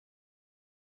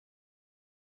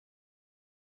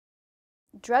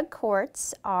Drug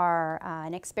courts are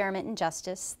an experiment in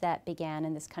justice that began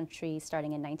in this country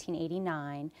starting in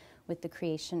 1989 with the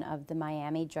creation of the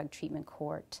Miami Drug Treatment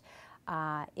Court.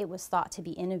 It was thought to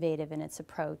be innovative in its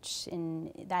approach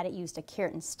in that it used a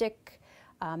carrot and stick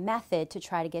method to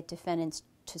try to get defendants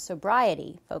to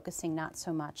sobriety, focusing not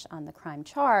so much on the crime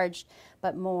charged,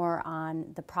 but more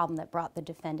on the problem that brought the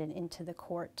defendant into the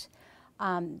court.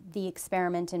 The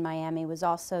experiment in Miami was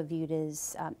also viewed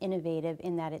as innovative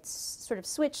in that it's sort of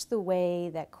switched the way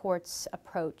that courts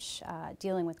approach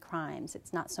dealing with crimes.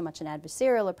 It's not so much an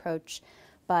adversarial approach,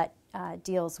 but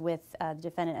deals with the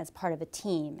defendant as part of a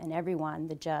team, and everyone,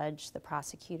 the judge, the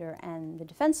prosecutor, and the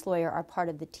defense lawyer are part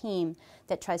of the team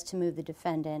that tries to move the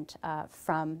defendant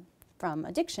from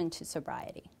addiction to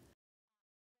sobriety.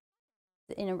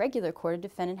 In a regular court, a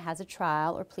defendant has a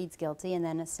trial or pleads guilty, and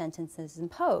then a sentence is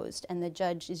imposed, and the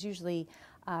judge is usually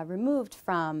removed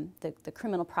from the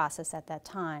criminal process at that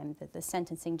time. The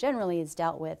sentencing generally is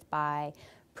dealt with by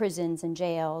prisons and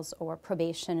jails or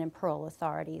probation and parole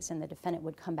authorities, and the defendant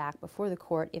would come back before the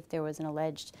court if there was an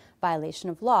alleged violation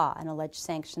of law, an alleged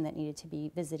sanction that needed to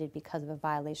be visited because of a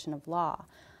violation of law.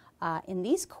 In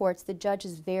these courts, the judge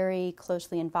is very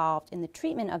closely involved in the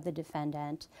treatment of the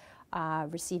defendant,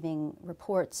 receiving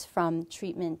reports from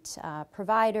treatment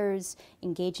providers,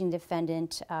 engaging the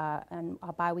defendant on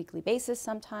a biweekly basis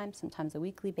sometimes a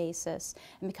weekly basis,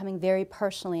 and becoming very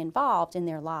personally involved in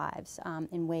their lives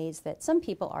in ways that some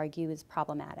people argue is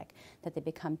problematic, that they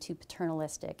become too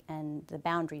paternalistic and the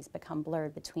boundaries become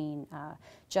blurred between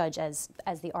judge as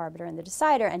the arbiter and the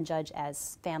decider and judge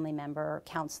as family member or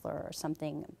counselor or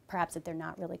something, perhaps that they're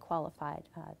not really qualified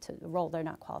a role they're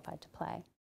not qualified to play.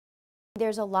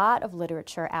 There's a lot of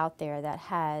literature out there that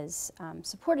has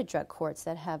supported drug courts,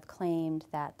 that have claimed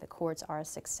that the courts are a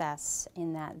success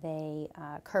in that they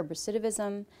curb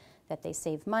recidivism, that they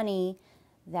save money,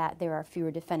 that there are fewer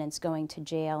defendants going to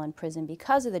jail and prison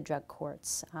because of the drug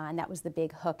courts. And that was the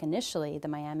big hook initially. The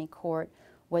Miami court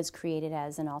was created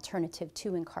as an alternative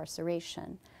to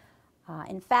incarceration.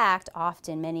 In fact,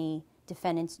 often many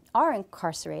defendants are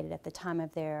incarcerated at the time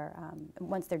of their,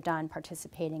 once they're done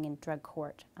participating in drug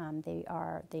court.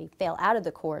 They fail out of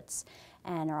the courts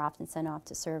and are often sent off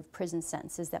to serve prison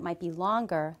sentences that might be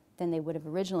longer than they would have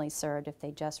originally served if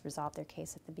they just resolved their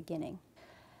case at the beginning.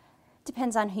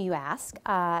 Depends on who you ask.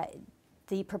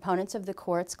 The proponents of the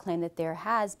courts claim that there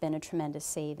has been a tremendous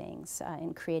savings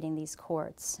in creating these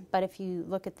courts. But if you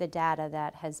look at the data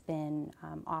that has been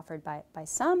offered by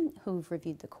some who've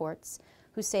reviewed the courts,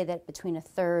 who say that between a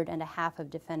third and a half of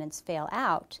defendants fail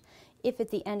out, if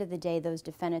at the end of the day those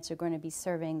defendants are going to be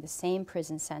serving the same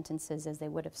prison sentences as they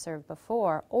would have served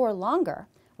before, or longer,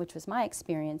 which was my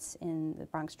experience in the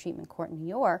Bronx Treatment Court in New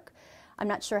York, I'm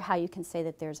not sure how you can say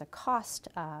that there's a cost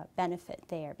benefit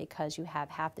there, because you have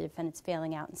half the defendants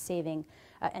failing out and saving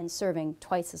and serving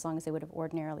twice as long as they would have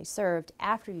ordinarily served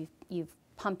after you've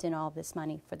pumped in all of this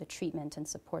money for the treatment and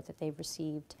support that they've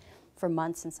received for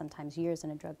months and sometimes years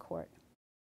in a drug court.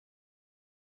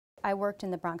 I worked in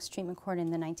the Bronx Treatment Court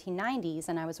in the 1990s,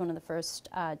 and I was one of the first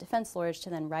defense lawyers to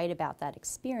then write about that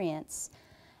experience.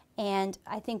 And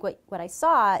I think what I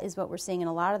saw is what we're seeing in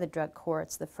a lot of the drug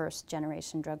courts, the first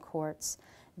generation drug courts,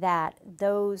 that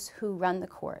those who run the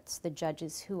courts, the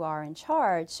judges who are in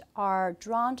charge, are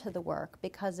drawn to the work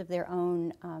because of their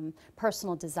own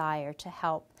personal desire to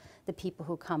help the people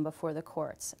who come before the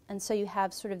courts. And so you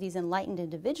have sort of these enlightened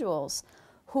individuals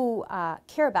who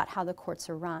care about how the courts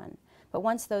are run. But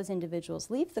once those individuals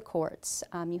leave the courts,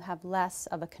 you have less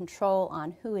of a control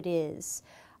on who it is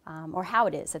or how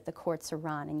it is that the courts are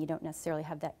run, and you don't necessarily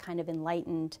have that kind of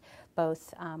enlightened,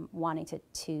 both wanting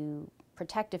to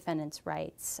protect defendants'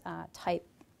 rights type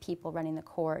people running the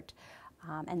court,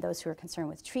 and those who are concerned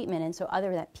with treatment. And so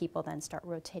other people then start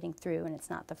rotating through, and it's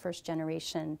not the first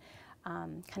generation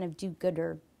kind of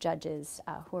do-gooder judges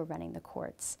who are running the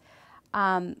courts.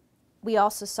 We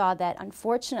also saw that,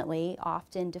 unfortunately,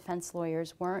 often defense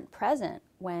lawyers weren't present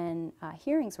when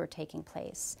hearings were taking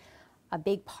place. A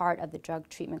big part of the drug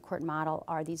treatment court model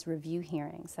are these review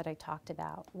hearings that I talked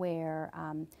about, where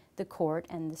the court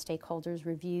and the stakeholders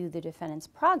review the defendant's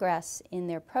progress in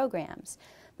their programs.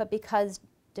 But because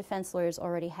defense lawyers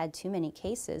already had too many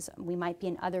cases, we might be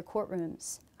in other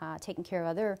courtrooms taking care of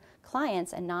other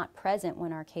clients and not present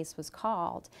when our case was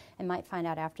called, and might find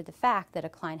out after the fact that a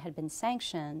client had been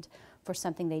sanctioned for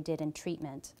something they did in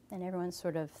treatment. And everyone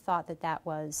sort of thought that that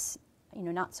was,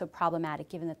 not so problematic,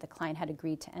 given that the client had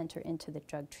agreed to enter into the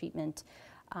drug treatment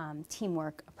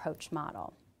teamwork approach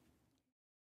model.